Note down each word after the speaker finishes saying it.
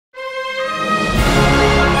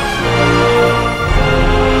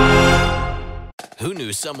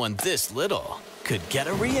knew someone this little could get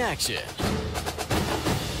a reaction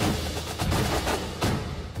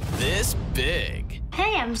this big?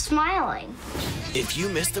 Hey, I'm smiling. If you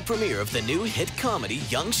missed the premiere of the new hit comedy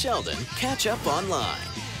Young Sheldon, catch up online.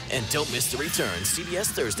 And don't miss the return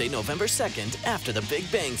CBS Thursday, November 2nd after The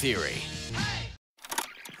Big Bang Theory.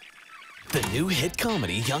 The new hit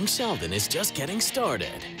comedy Young Sheldon is just getting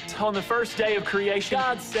started. On the first day of creation,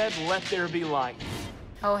 God said, "Let there be light."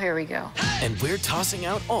 Oh, here we go. And we're tossing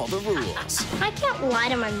out all the rules. I can't lie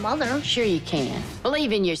to my mother. Sure you can.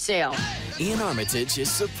 Believe in yourself. Ian Armitage is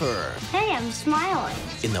superb Hey, I'm smiling.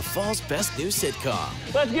 in the fall's best new sitcom.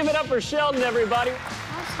 Let's give it up for Sheldon, everybody.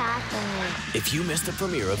 What's happening? If you missed the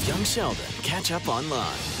premiere of Young Sheldon, catch up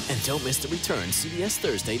online. And don't miss the return CBS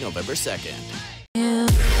Thursday, November 2nd.